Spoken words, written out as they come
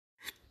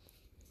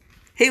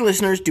Hey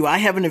listeners, do I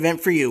have an event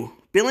for you?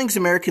 Billings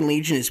American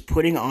Legion is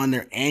putting on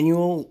their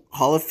annual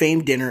Hall of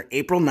Fame dinner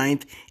April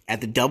 9th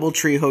at the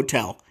Doubletree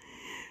Hotel.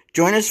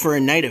 Join us for a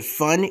night of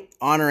fun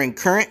honoring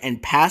current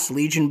and past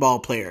Legion ball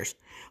players.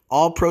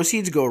 All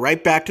proceeds go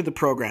right back to the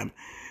program.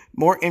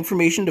 More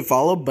information to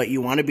follow, but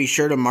you want to be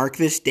sure to mark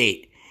this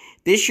date.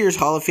 This year's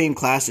Hall of Fame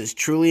class is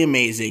truly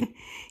amazing.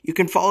 You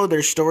can follow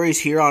their stories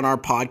here on our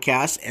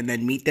podcast and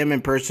then meet them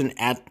in person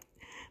at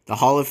the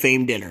Hall of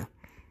Fame dinner.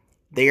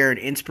 They are an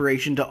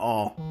inspiration to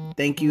all.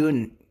 Thank you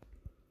and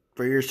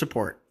for your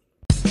support.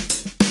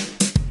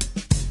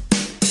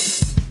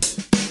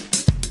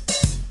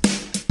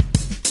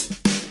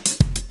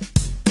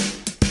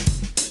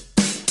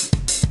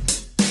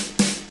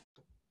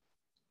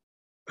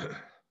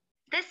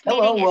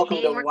 Hello, welcome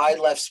to Wide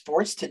Left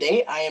Sports.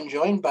 Today, I am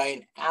joined by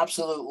an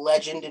absolute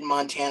legend in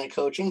Montana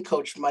coaching,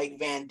 Coach Mike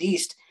Van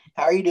Diest.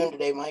 How are you doing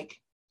today, Mike?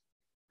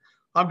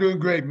 I'm doing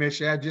great, Mitch.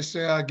 Yeah, just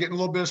getting a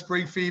little bit of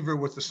spring fever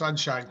with the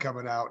sunshine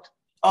coming out.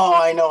 Oh,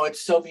 I know.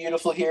 It's so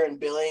beautiful here in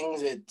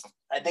Billings.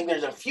 I think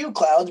there's a few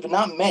clouds, but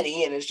not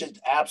many, and it's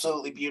just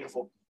absolutely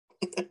beautiful.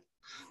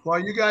 Well,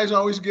 you guys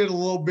always get a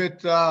little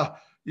bit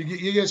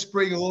you get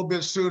spring a little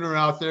bit sooner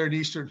out there in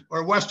eastern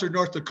or western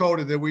North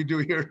Dakota than we do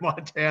here in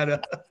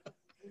Montana.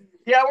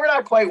 Yeah, we're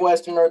not quite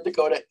western North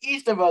Dakota.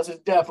 East of us is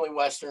definitely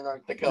western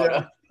North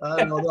Dakota. Yeah,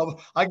 I don't know.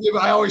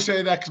 I always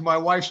say that because my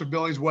wife's a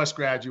Billings West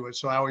graduate,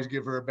 so I always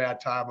give her a bad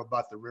time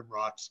about the rim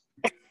rocks.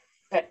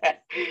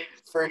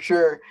 For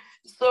sure.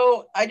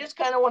 So I just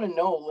kind of want to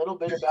know a little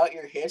bit about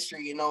your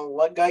history. You know,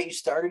 what got you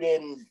started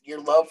in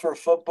your love for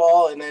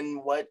football, and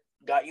then what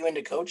got you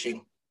into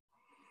coaching?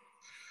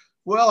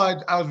 Well,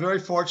 I was very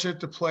fortunate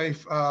to play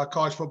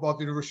college football at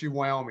the University of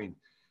Wyoming.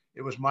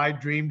 It was my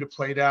dream to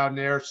play down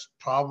there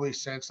probably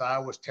since I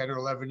was 10 or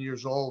 11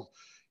 years old.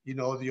 You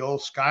know, the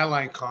old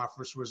Skyline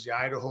Conference was the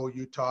Idaho,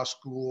 Utah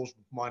schools,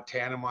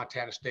 Montana,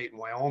 Montana State, and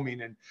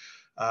Wyoming. And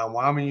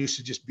Wyoming used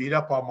to just beat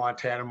up on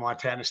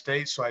Montana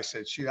State. So I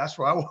said, shoot, that's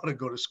where I want to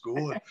go to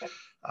school.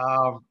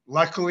 And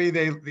luckily,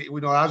 I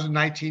was in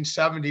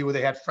 1970 where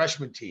they had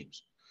freshman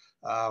teams.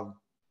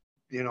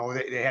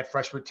 They had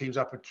freshman teams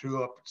up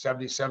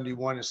 70,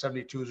 71, and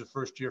 72 as a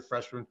first-year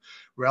freshman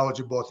were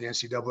eligible at the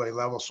NCAA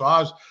level. So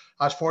I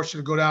was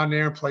fortunate to go down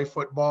there and play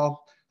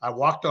football. I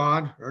walked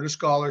on, earned a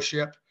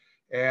scholarship,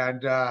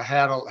 and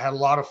had a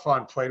lot of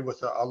fun. Played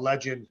with a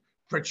legend,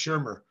 Fritz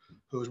Schirmer,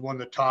 who was one of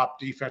the top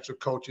defensive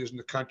coaches in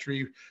the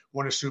country.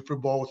 Won a Super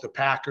Bowl with the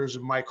Packers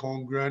and Mike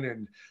Holmgren,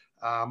 and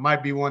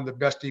might be one of the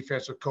best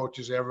defensive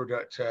coaches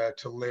ever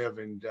to live.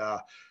 And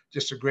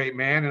just a great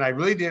man. And I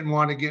really didn't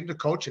want to get into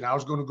coaching. I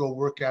was going to go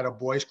work at a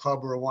boys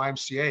club or a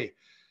YMCA,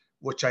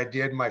 which I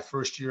did my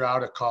first year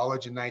out of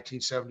college in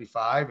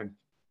 1975. And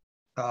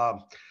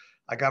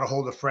I got a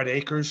hold of Fred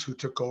Akers, who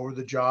took over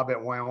the job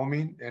at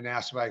Wyoming, and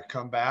asked if I could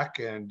come back.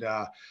 And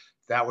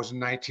that was in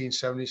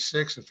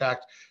 1976. In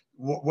fact,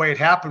 the way it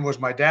happened was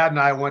my dad and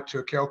I went to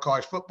a Carroll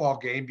College football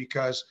game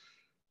because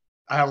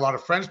I had a lot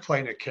of friends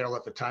playing at Carroll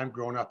at the time,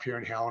 growing up here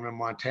in Helena,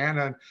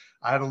 Montana. And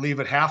I had to leave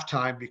at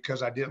halftime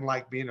because I didn't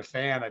like being a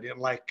fan. I didn't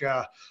like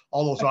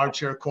all those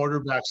armchair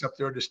quarterbacks up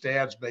there in the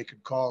stands making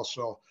calls.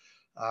 So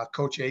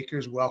Coach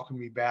Akers welcomed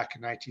me back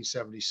in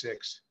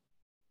 1976.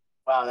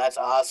 Wow, that's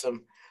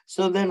awesome.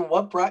 So then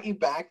what brought you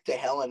back to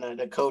Helena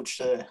to coach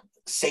the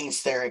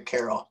Saints there at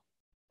Carroll?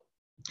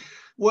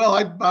 Well,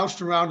 I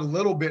bounced around a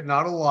little bit,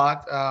 not a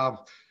lot.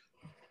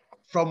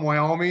 From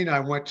Wyoming, I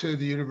went to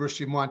the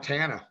University of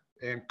Montana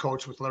and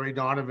coached with Larry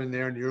Donovan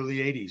there in the early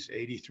 80s,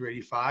 80 through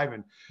 85.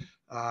 And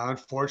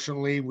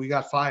unfortunately, we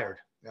got fired.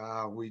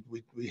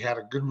 We had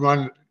a good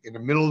run in the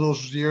middle of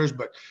those years,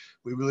 but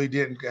we really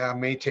didn't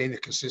maintain the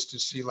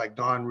consistency like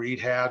Don Reed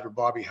had or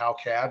Bobby Houck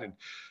had. And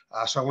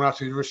so I went out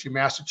to the University of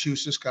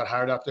Massachusetts, got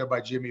hired out there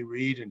by Jimmy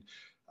Reed, and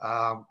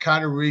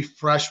kind of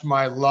refreshed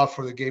my love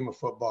for the game of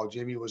football.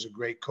 Jimmy was a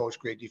great coach,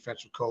 great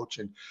defensive coach.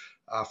 And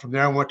from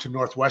there, I went to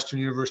Northwestern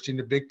University in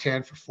the Big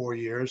Ten for 4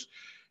 years.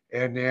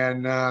 And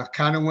then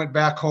kind of went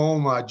back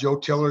home. Joe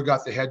Tiller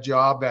got the head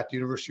job at the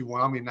University of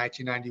Wyoming in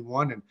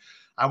 1991, and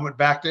I went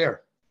back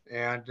there.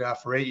 And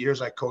for 8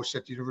 years, I coached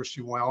at the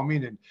University of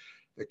Wyoming, and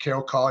the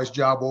Carroll College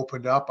job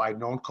opened up. I'd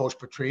known Coach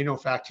Petrino. In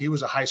fact, he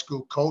was a high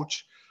school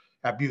coach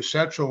at Butte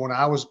Central when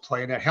I was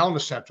playing at Helena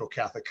Central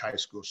Catholic High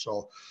School.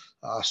 So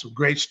some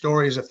great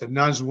stories that the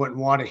nuns wouldn't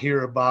want to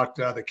hear about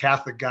the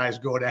Catholic guys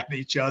going at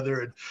each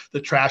other and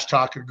the trash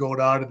talking going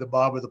on at the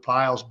bottom of the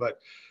piles. But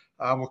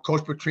when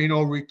Coach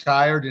Petrino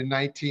retired in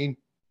 19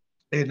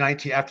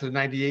 after the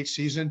 98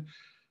 season,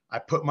 I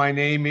put my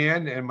name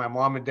in, and my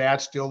mom and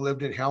dad still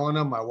lived in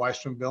Helena. My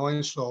wife's from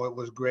Billings, so it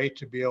was great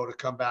to be able to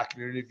come back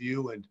and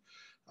interview. And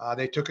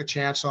they took a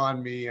chance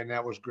on me, and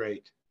that was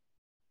great.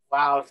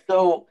 Wow.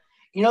 So,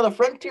 you know, the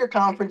Frontier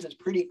Conference is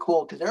pretty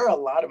cool because there are a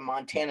lot of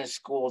Montana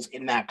schools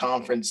in that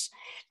conference.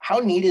 How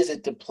neat is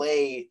it to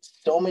play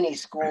so many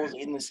schools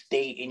in the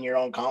state in your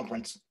own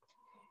conference?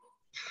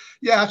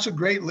 Yeah, it's a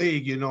great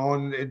league,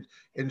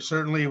 and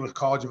certainly with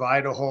College of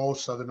Idaho,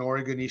 Southern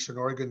Oregon, Eastern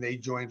Oregon, they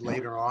joined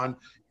later on.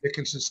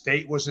 Dickinson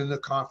State was in the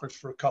conference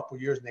for a couple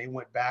of years, and they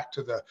went back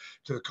to the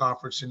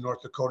conference in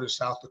North Dakota,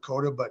 South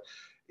Dakota. But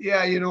yeah,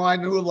 I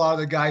knew a lot of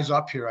the guys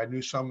up here. I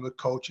knew some of the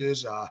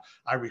coaches.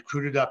 I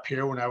recruited up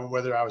here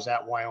whether I was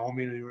at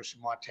Wyoming or the University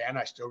of Montana.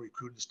 I still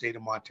recruited the state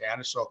of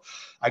Montana, so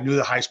I knew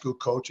the high school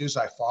coaches.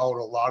 I followed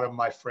a lot of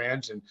my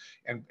friends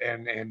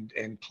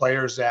and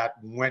players that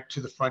went to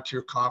the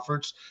Frontier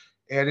Conference.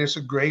 And it's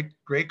a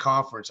great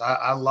conference.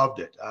 I loved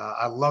it.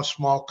 I love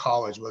small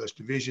college, whether it's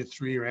Division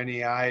III or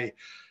NEI.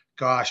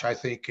 Gosh, I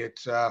think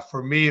it's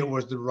for me, it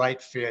was the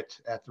right fit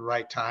at the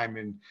right time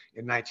in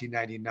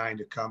 1999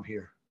 to come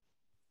here.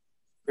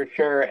 For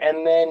sure.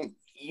 And then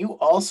you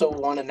also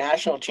won a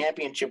national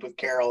championship with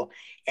Carroll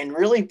and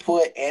really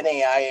put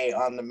NAIA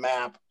on the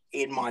map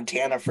in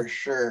Montana for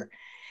sure.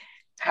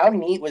 How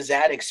neat was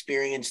that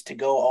experience to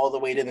go all the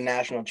way to the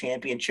national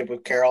championship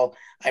with Carroll?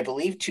 I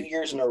believe 2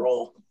 years in a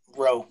row.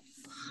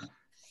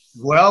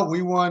 Well,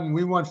 we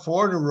won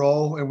 4 in a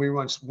row, and we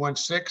won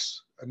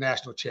 6 a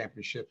national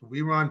championship.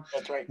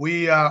 That's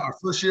right. Our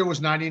first year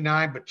was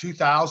 99, but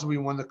 2000 we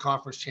won the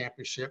conference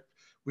championship.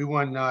 We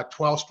won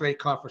 12 straight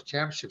conference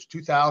championships.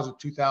 2000,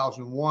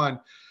 2001,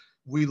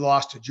 we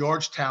lost to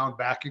Georgetown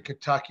back in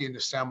Kentucky in the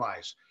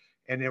semis,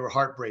 and they were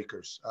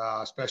heartbreakers,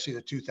 especially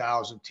the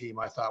 2000 team.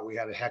 I thought we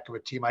had a heck of a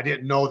team. I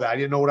didn't know that. I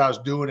didn't know what I was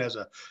doing as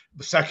a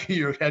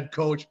second-year head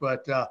coach,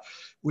 but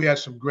we had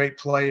some great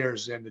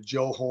players, and the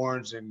Joe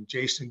Horns and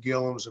Jason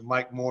Gillums and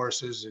Mike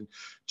Morrises and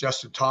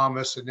Justin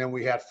Thomas, and then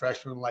we had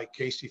freshmen like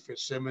Casey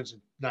Fitzsimmons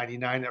in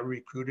 '99 that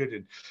recruited,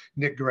 and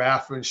Nick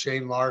Graffin,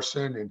 Shane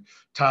Larson, and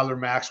Tyler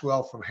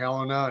Maxwell from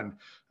Helena,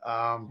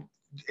 and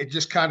it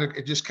just kind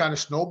of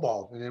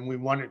snowballed, and then we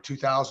won it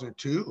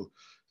 2002,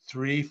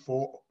 3,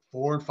 4,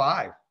 4, and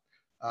 5.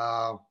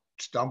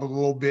 Stumbled a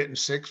little bit in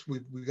 6. We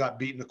got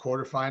beat in the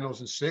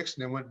quarterfinals in 6,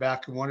 and then went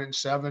back and won it in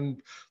 7.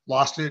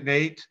 Lost it in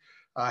 8.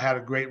 Had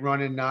a great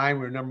run in 9.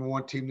 We were number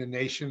 1 team in the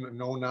nation in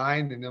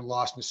 09, and then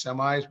lost in the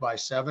semis by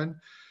 7.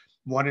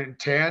 Won it in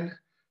 10,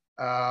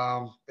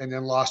 and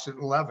then lost it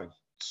in 11.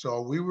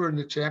 So we were in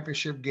the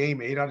championship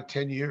game 8 out of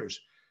 10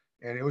 years,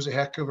 and it was a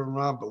heck of a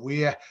run. But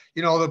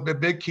the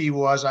big key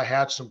was I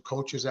had some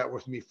coaches that were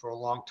with me for a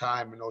long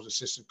time, and those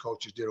assistant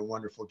coaches did a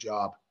wonderful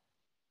job.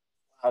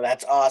 Oh,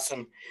 that's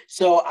awesome.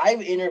 So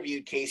I've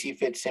interviewed Casey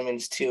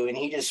Fitzsimmons too, and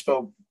he just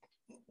spoke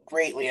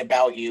greatly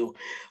about you.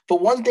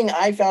 But one thing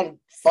I found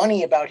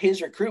funny about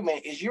his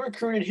recruitment is you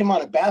recruited him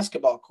on a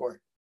basketball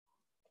court.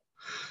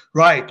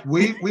 Right.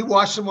 We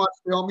watched him on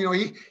film.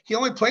 He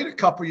only played a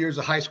couple years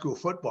of high school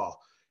football.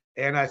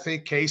 And I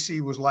think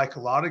Casey was like a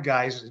lot of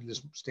guys in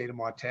this state of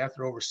Montana.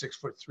 They're over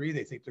 6'3".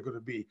 They think they're going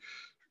to be,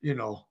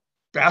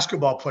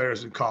 basketball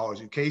players in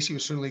college. And Casey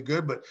was certainly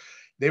good, but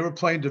they were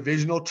playing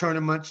divisional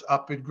tournaments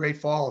up in Great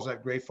Falls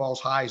at Great Falls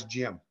High's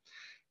gym.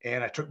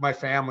 And I took my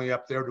family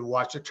up there to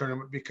watch the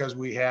tournament because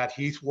we had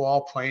Heath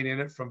Wall playing in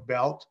it from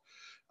Belt.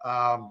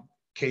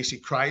 Casey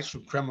Kreitz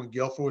from Kremlin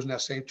Guilford was in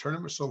that same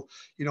tournament. So,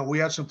 we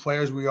had some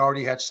players we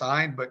already had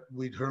signed, but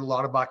we'd heard a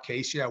lot about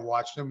Casey. I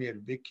watched him. He had a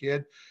big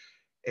kid.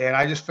 And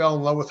I just fell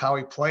in love with how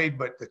he played.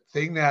 But the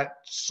thing that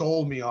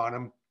sold me on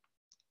him,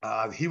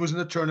 he was in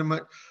the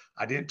tournament.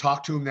 I didn't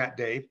talk to him that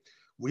day.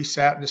 We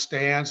sat in the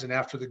stands, and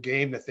after the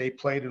game that they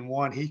played and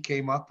won, he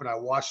came up, and I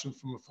watched him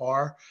from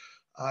afar.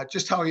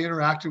 Just how he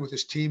interacted with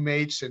his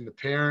teammates and the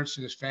parents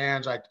and his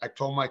fans. I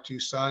told my 2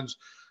 sons,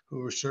 who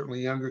were certainly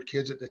younger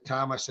kids at the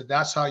time, I said,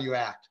 that's how you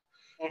act.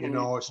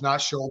 Mm-hmm. It's not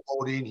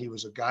showboating. He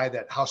was a guy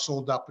that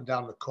hustled up and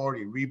down the court.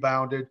 He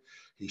rebounded.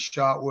 He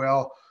shot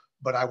well.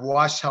 But I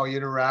watched how he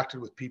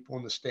interacted with people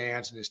in the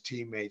stands and his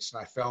teammates,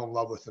 and I fell in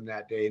love with him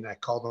that day. And I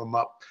called him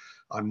up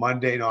on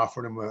Monday and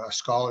offered him a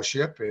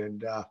scholarship,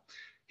 and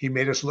he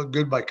made us look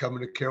good by coming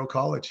to Carroll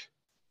College.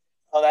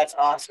 Oh, that's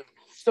awesome.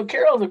 So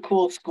Carroll's a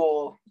cool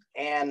school,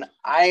 and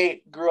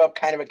I grew up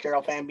kind of a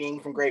Carroll fan,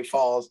 being from Great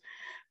Falls.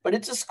 But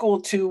it's a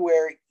school, too,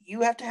 where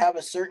you have to have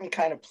a certain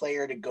kind of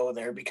player to go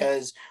there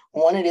because,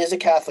 one, it is a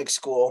Catholic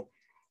school,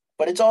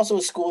 but it's also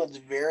a school that's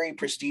very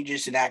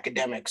prestigious in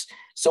academics.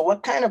 So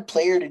what kind of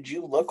player did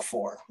you look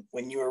for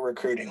when you were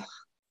recruiting?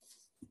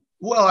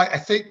 Well, I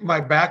think my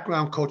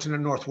background coaching at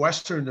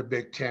Northwestern in the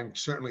Big Ten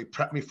certainly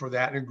prepped me for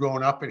that. And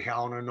growing up in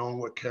Helena, knowing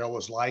what Carroll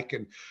was like,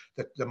 and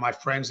my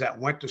friends that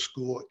went to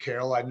school at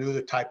Carroll, I knew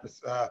the type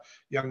of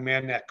young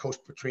man that Coach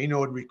Petrino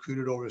had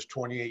recruited over his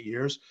 28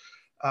 years.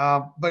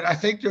 But I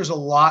think there's a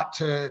lot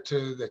to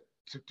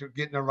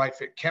getting the right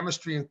fit.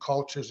 Chemistry and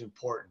culture is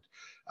important.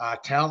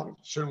 Talent,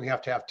 certainly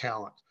have to have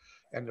talent.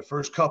 And the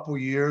first couple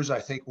of years, I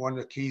think one of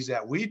the keys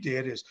that we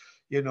did is,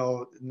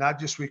 not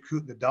just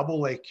recruiting the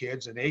AA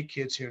kids and A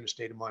kids here in the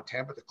state of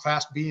Montana, but the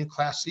Class B and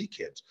Class C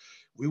kids.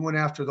 We went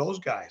after those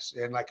guys.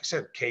 And like I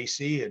said,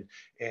 Casey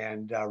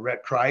and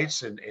Rhett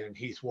Kreitz and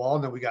Heath Wall.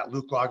 And then we got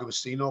Luke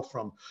Lagavicino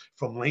from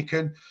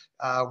Lincoln.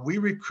 We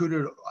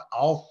recruited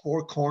all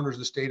 4 corners of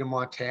the state of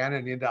Montana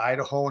and into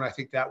Idaho. And I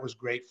think that was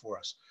great for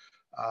us.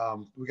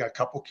 We got a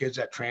couple kids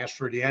that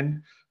transferred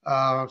in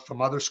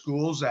from other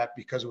schools that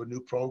because of a new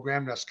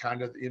program, that's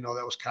kind of,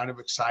 that was kind of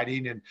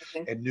exciting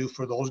and new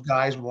for those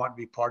guys who want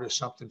to be part of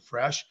something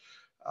fresh.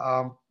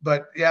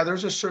 But yeah,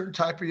 there's a certain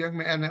type of young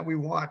man that we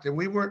want, and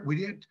we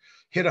didn't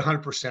hit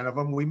 100% of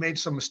them. We made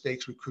some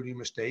mistakes, recruiting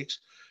mistakes,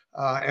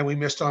 and we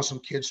missed on some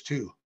kids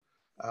too.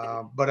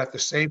 But at the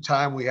same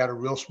time, we had a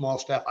real small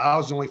staff. I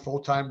was the only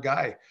full-time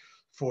guy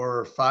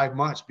for 5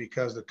 months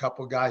because the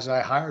couple of guys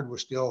I hired were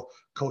still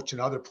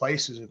coaching other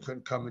places and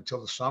couldn't come until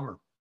the summer.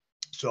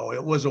 So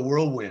it was a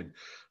whirlwind,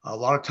 a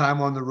lot of time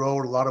on the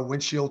road, a lot of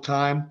windshield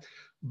time,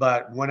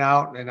 but went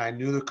out and I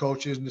knew the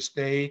coaches in the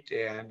state,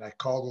 and I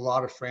called a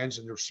lot of friends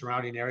in the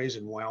surrounding areas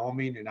in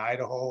Wyoming and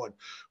Idaho and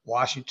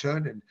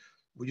Washington. And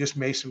we just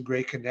made some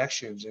great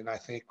connections. And I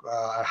think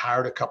I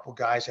hired a couple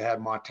guys that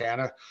had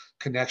Montana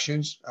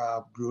connections,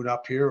 grew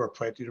up here or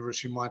played at the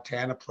University of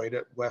Montana, played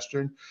at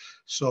Western.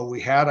 So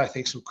we had, I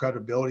think, some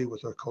credibility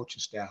with our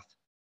coaching staff.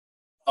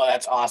 Oh,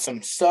 that's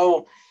awesome.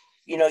 So,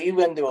 you've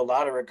been through a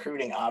lot of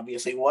recruiting,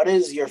 obviously. What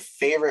is your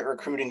favorite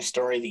recruiting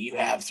story that you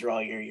have through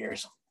all your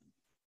years?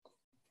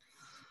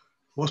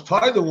 Well, it's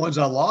probably the ones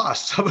I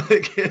lost, some of the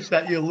kids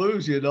that you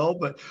lose,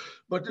 but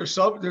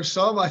there's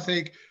some, I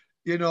think,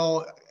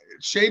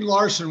 Shane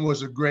Larson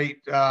was a great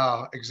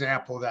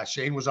example of that.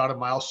 Shane was out of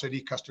Miles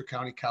City, Custer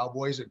County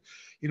Cowboys. And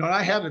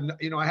I had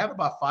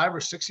about 5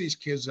 or 6 of these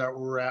kids that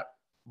were at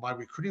my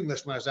recruiting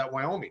list when I was at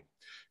Wyoming,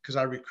 because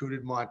I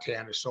recruited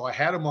Montana. So I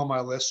had them on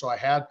my list. So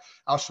I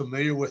was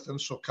familiar with them.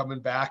 So coming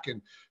back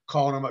and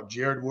calling them up,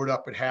 Jared Wood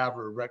up at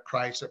Havre, Rhett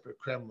Kreitz up at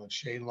Kremlin,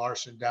 Shane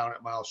Larson down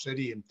at Miles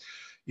City. And,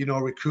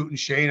 recruiting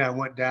Shane, I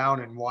went down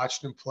and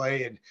watched him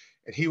play, and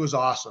he was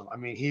awesome. I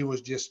mean, it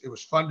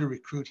was fun to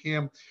recruit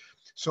him.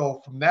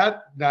 So from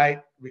that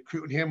night,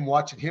 recruiting him,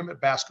 watching him at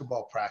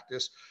basketball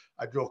practice,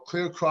 I drove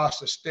clear across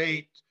the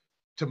state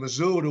to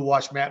Missoula to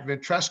watch Matt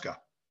Ventresca.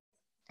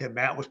 And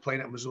Matt was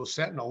playing at Missoula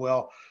Sentinel.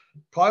 Well,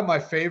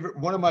 probably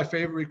one of my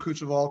favorite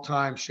recruits of all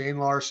time, Shane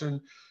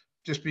Larson,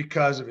 just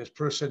because of his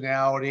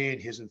personality and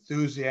his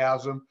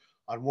enthusiasm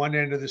on one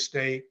end of the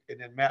state, and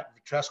then Matt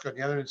Ventresca on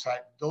the other side.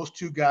 Those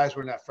two guys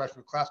were in that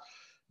freshman class.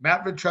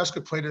 Matt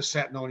Ventresca played at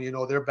Sentinel,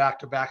 and they're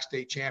back-to-back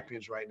state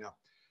champions right now.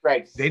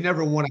 Right. They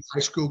never won a high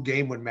school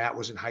game when Matt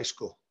was in high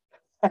school,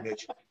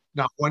 Mitch.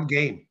 Not one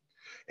game.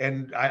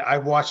 And I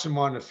watched them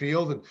on the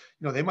field, and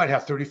they might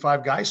have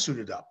 35 guys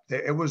suited up.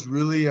 It was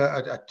really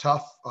a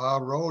tough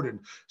road, and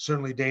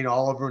certainly Dane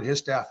Oliver and his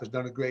staff has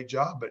done a great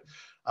job. But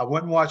I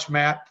went and watched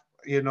Matt,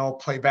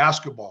 play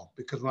basketball,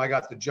 because when I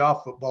got the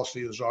job, football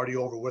season was already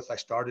over with. I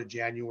started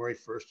January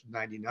 1st of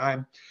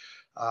 '99.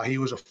 He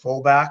was a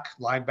fullback,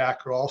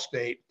 linebacker,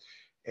 all-state.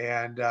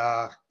 And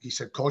he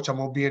said, "Coach, I'm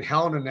going to be in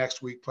Helena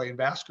next week playing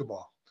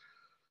basketball."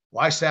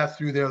 Well, I sat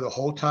through there the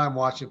whole time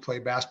watching him play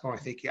basketball. I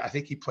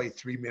think he played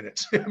 3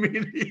 minutes. I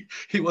mean,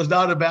 he was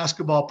not a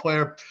basketball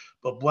player,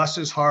 but bless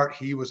his heart,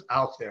 he was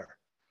out there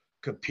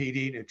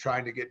competing and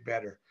trying to get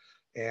better.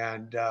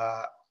 And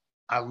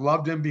I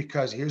loved him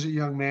because here's a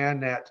young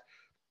man that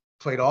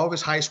played all of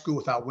his high school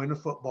without winning a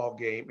football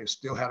game and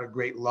still had a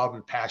great love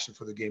and passion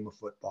for the game of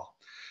football.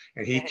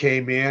 And he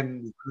came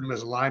in, we put him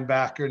as a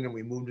linebacker, and then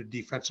we moved to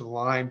defensive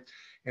line,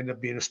 ended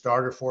up being a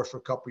starter for us for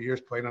a couple of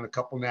years, playing on a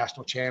couple of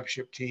national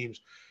championship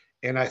teams.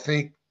 And I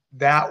think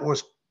that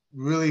was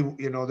really,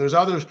 there's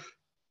other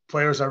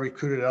players I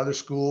recruited at other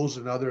schools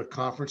and other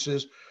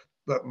conferences,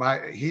 but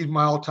he's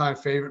my all-time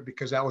favorite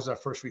because that was our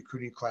first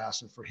recruiting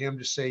class. And for him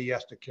to say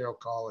yes to Carroll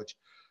College,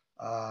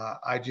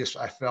 I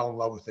fell in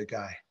love with the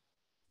guy.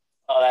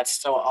 Oh, that's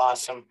so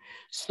awesome.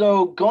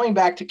 So going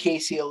back to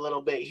Casey a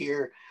little bit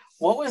here,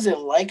 what was it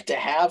like to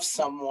have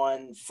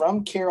someone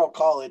from Carroll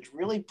College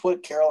really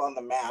put Carroll on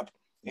the map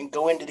and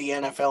go into the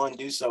NFL and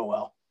do so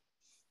well?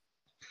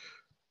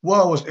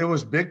 Well, it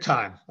was big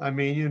time. I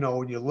mean,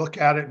 when you look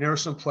at it, and there were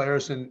some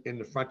players in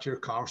the Frontier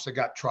Conference that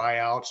got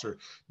tryouts or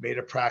made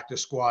a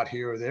practice squad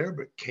here or there,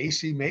 but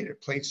Casey made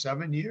it, played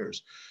 7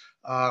 years.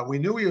 We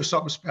knew he was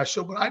something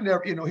special, but I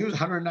never, he was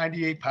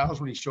 198 pounds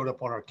when he showed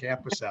up on our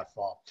campus that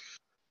fall.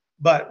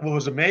 But what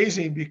was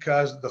amazing,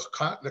 because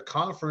the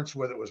conference,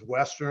 whether it was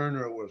Western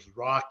or it was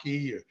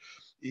Rocky or,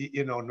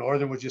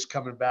 Northern was just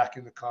coming back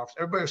in the conference.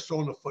 Everybody was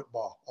throwing the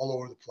football all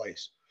over the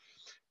place.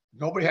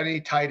 Nobody had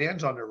any tight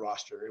ends on their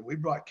roster. And we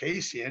brought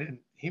Casey in, and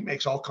he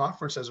makes all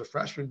conference as a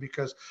freshman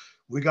because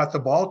we got the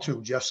ball to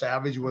him. Jeff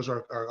Savage was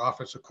our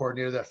offensive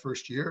coordinator that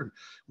first year, and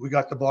we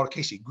got the ball to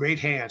Casey. Great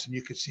hands, and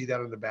you could see that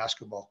on the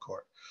basketball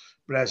court.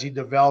 But as he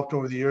developed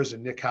over the years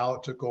and Nick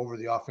Howlett took over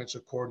the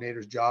offensive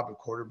coordinator's job and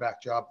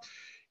quarterback job,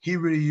 he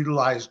really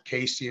utilized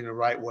Casey in the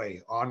right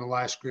way, on the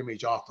line of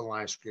scrimmage, off the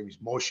line of scrimmage,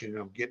 motioning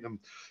them, getting them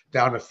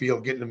down the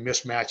field, getting them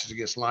mismatches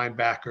against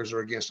linebackers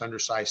or against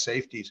undersized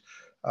safeties.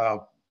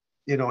 And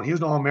he was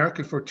an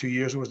All-American for 2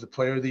 years and was the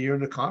player of the year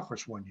in the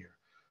conference 1 year.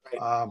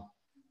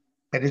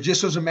 And it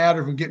just was a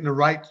matter of him getting the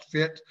right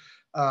fit,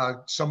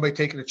 somebody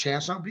taking a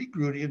chance on him. He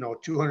grew to,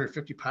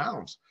 250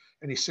 pounds,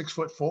 and he's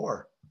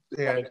 6'4".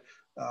 And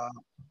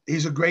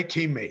he's a great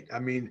teammate. I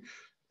mean,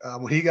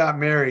 when he got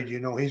married,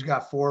 he's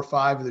got 4 or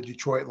 5 of the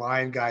Detroit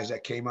Lion guys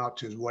that came out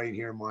to his wedding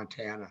here in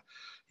Montana,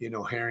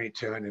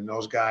 Harrington and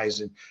those guys.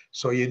 And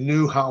so you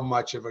knew how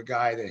much of a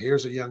guy that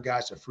here's a young guy,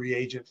 it's a free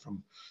agent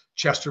from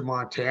Chester,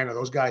 Montana.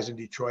 Those guys in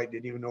Detroit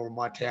didn't even know where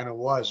Montana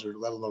was, or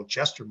let alone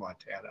Chester,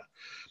 Montana.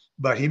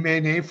 But he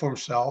made a name for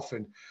himself.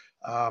 And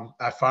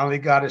I finally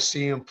got to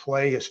see him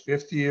play his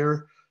 5th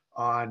year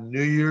on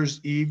New Year's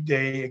Eve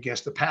day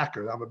against the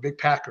Packers. I'm a big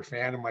Packer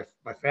fan, and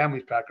my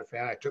family's Packer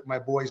fan. I took my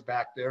boys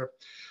back there.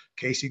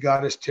 Casey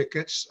got his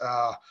tickets.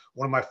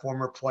 One of my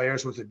former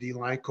players was the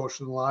D-line coach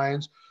for the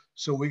Lions.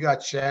 So we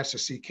got a chance to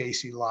see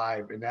Casey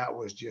live, and that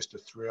was just a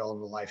thrill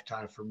of a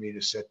lifetime for me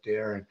to sit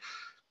there. And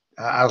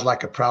I was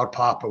like a proud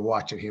papa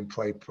watching him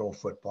play pro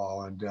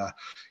football. And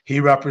he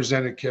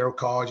represented Carroll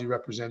College. He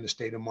represented the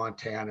state of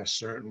Montana,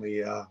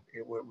 certainly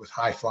with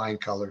high-flying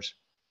colors.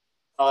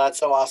 Oh, that's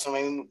so awesome.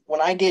 I mean,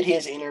 when I did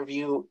his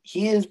interview,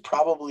 he is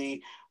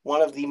probably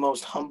one of the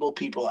most humble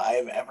people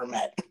I've ever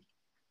met.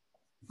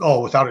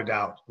 Oh, without a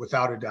doubt.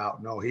 Without a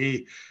doubt. No,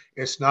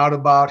 it's not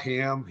about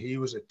him. He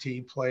was a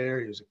team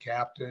player. He was a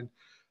captain.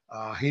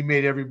 He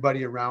made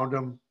everybody around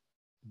him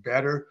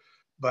better.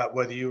 But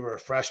whether you were a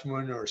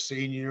freshman or a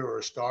senior or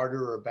a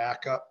starter or a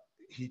backup,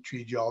 he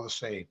treated you all the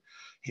same.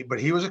 But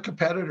he was a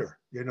competitor,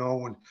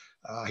 when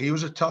he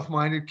was a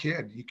tough-minded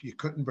kid. You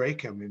couldn't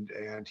break him.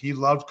 And he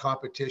loved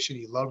competition.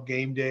 He loved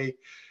game day.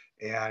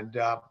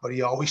 But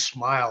he always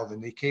smiled.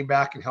 And he came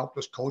back and helped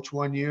us coach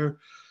one year.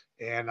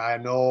 And I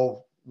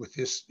know with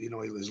his,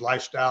 his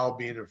lifestyle,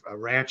 being a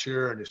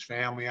rancher and his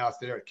family out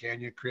there at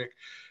Canyon Creek,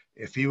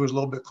 if he was a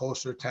little bit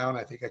closer to town,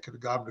 I think I could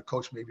have got him to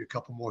coach maybe a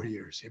couple more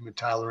years. Him and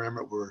Tyler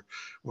Emmert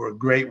were a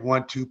great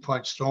 1-2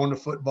 punch, throwing the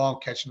football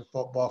and catching the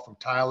football from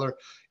Tyler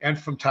and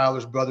from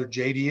Tyler's brother,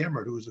 J.D.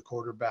 Emmert, who was the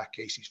quarterback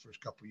Casey's first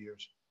couple of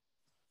years.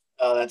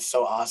 Oh, that's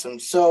so awesome.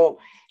 So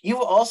you've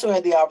also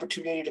had the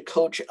opportunity to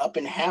coach up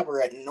in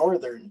Haber at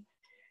Northern.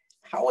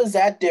 How is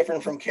that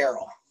different from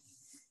Carroll?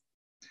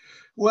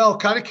 Well,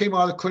 kind of came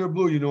out of the clear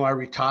blue. I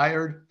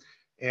retired.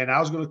 And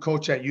I was going to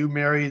coach at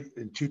UMary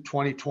in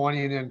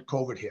 2020, and then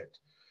COVID hit.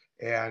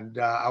 And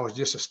I was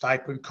just a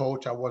stipend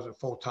coach. I wasn't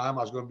full-time.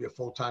 I was going to be a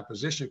full-time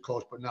position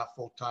coach, but not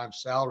full-time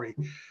salary.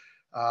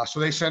 So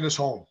they sent us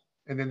home,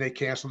 and then they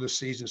canceled the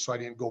season. So I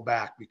didn't go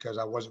back because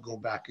I wasn't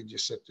going back and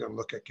just sit there and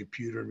look at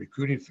computer and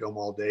recruiting film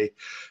all day.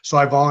 So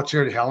I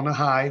volunteered at Helena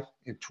High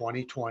in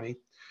 2020.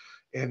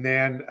 And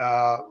then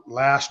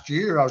last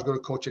year, I was going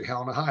to coach at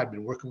Helena High. I'd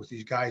been working with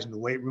these guys in the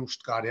weight room.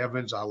 Scott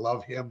Evans, I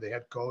love him, the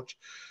head coach.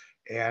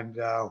 And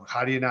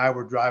Heidi and I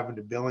were driving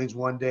to Billings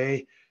one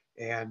day,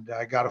 and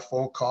I got a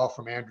phone call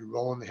from Andrew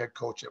Rowland, the head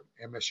coach at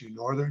MSU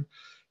Northern.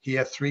 He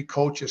had 3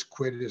 coaches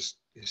quit his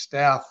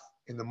staff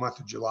in the month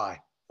of July.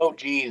 Oh,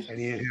 geez. And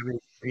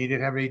he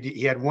didn't have any.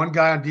 He had one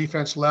guy on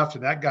defense left,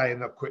 and that guy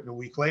ended up quitting a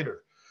week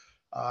later.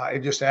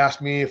 And just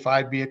asked me if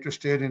I'd be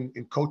interested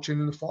in coaching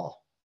in the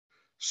fall.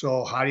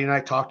 So Heidi and I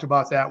talked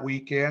about that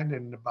weekend,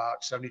 and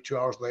about 72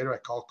 hours later, I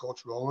called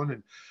Coach Rowland,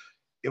 and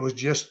it was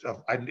just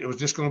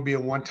going to be a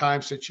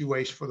one-time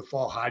situation for the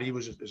fall. Heidi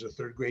is a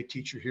 3rd grade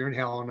teacher here in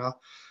Helena.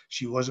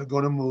 She wasn't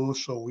going to move,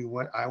 so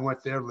I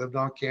went there, lived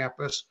on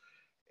campus,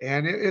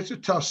 and it's a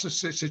tough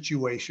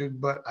situation,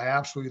 but I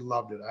absolutely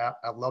loved it.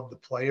 I loved the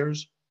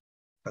players,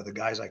 the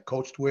guys I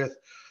coached with.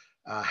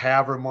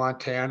 Havre,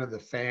 Montana, the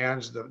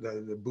fans,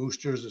 the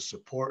boosters, the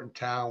support in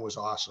town was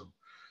awesome.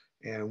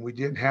 And we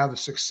didn't have the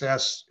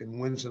success in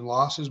wins and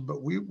losses,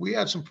 but we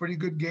had some pretty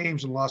good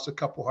games and lost a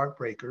couple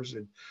heartbreakers.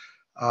 And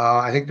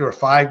I think there were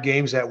 5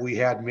 games that we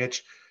had,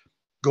 Mitch.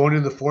 Going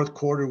into the 4th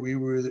quarter, we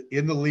were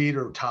in the lead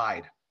or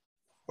tied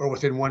or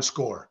within 1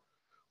 score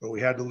where we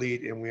had the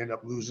lead, and we ended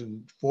up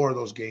losing 4 of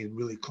those games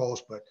really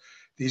close. But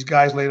these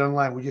guys laid on the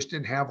line. We just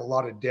didn't have a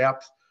lot of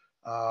depth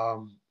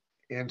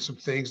and some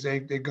things.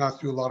 They've gone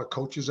through a lot of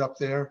coaches up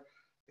there,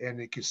 and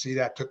you could see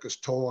that took its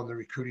toll on the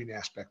recruiting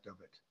aspect of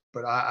it.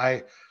 But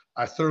I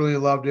thoroughly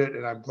loved it,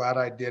 and I'm glad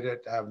I did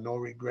it. I have no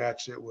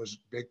regrets. It was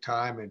big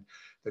time, and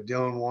the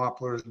Dylan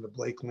Wamplers and the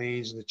Blake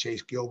Leans and the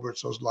Chase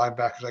Gilberts, those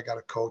linebackers I got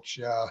to coach,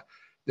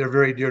 they're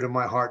very dear to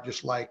my heart,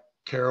 just like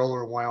Carroll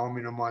or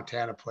Wyoming or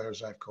Montana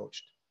players I've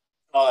coached.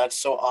 Oh, that's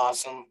so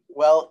awesome.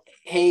 Well,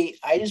 hey,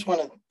 I just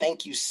want to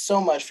thank you so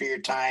much for your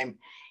time.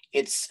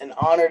 It's an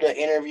honor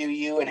to interview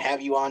you and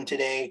have you on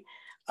today.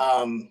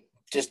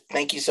 Just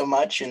thank you so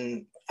much,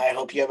 and I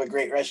hope you have a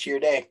great rest of your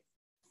day.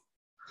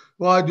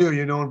 Well, I do,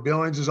 and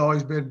Billings has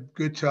always been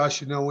good to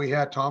us. We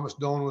had Thomas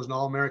Doan was an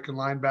All-American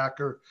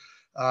linebacker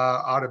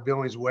out of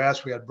Billings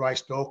West. We had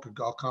Bryce Doak, an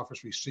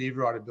all-conference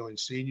receiver out of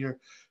Billings Senior.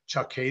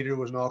 Chuck Hader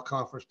was an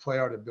all-conference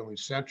player out of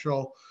Billings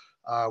Central.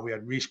 We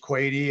had Reese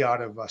Quady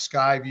out of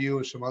Skyview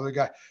and some other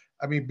guy.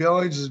 I mean,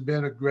 Billings has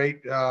been a great,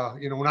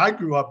 when I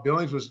grew up,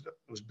 Billings was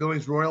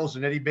Billings Royals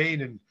and Eddie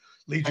Bain and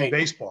Legion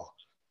Baseball.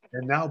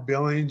 And now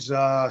Billings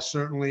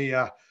certainly,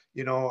 I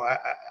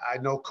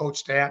know Coach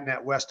Stanton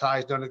at West High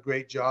has done a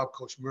great job.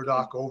 Coach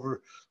Murdoch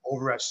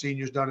over at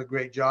Senior's done a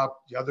great job.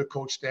 The other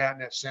Coach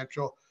Stanton at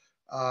Central.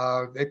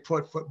 they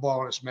put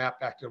football on its map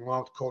back then,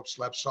 along with Coach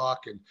Slepsock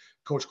and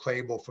Coach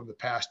Clable from the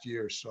past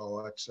years.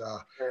 So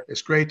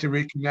it's great to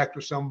reconnect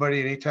with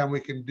somebody. Anytime we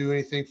can do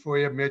anything for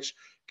you, Mitch,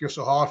 give us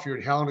a call. If you're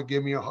in Helena,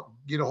 get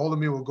a hold of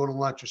me. We'll go to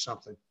lunch or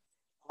something.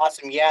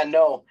 Awesome. Yeah,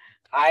 no,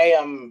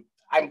 I'm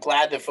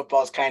glad that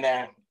football's kind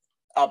of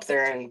up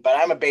there, but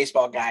I'm a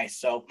baseball guy,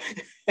 so.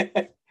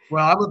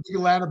 Well, I'm a big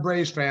Atlanta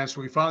Braves fan,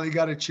 so we finally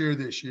got a cheer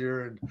this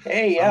year, and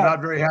Hey, yeah. I'm not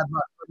very happy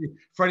about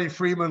Freddie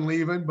Freeman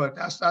leaving, but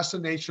that's the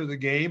nature of the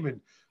game, and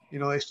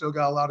they still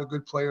got a lot of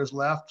good players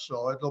left,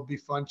 so it'll be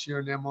fun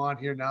cheering them on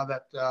here now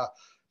that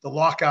the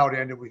lockout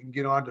ended. We can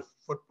get on to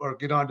football or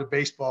get on to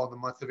baseball in the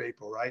month of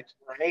April, right?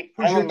 Right.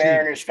 I'm a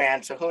Mariners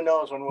fan, so who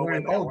knows when we'll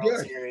win that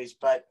World Series,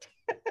 but.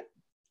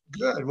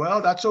 Good.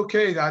 Well, that's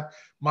okay.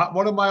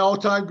 One of my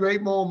all-time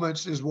great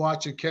moments is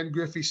watching Ken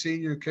Griffey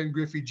Sr. and Ken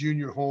Griffey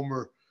Jr.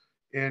 homer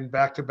in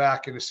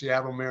back-to-back in the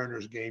Seattle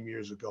Mariners game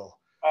years ago.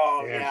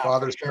 Oh, and yeah,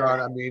 father sure. son.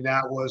 I mean,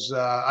 that was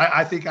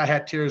I think I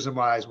had tears in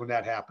my eyes when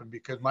that happened,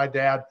 because my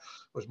dad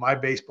was my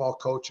baseball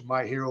coach and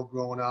my hero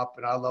growing up,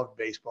 and I loved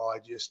baseball. I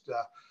just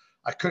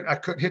I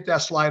couldn't hit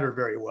that slider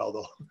very well,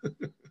 though.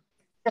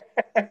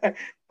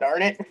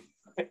 Darn it.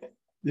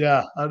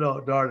 Yeah, I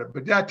know. Darn it.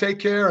 But yeah, take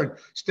care and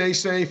stay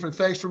safe. And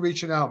thanks for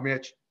reaching out,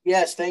 Mitch.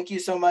 Yes, thank you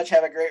so much.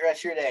 Have a great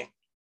rest of your day.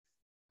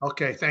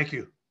 Okay, thank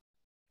you.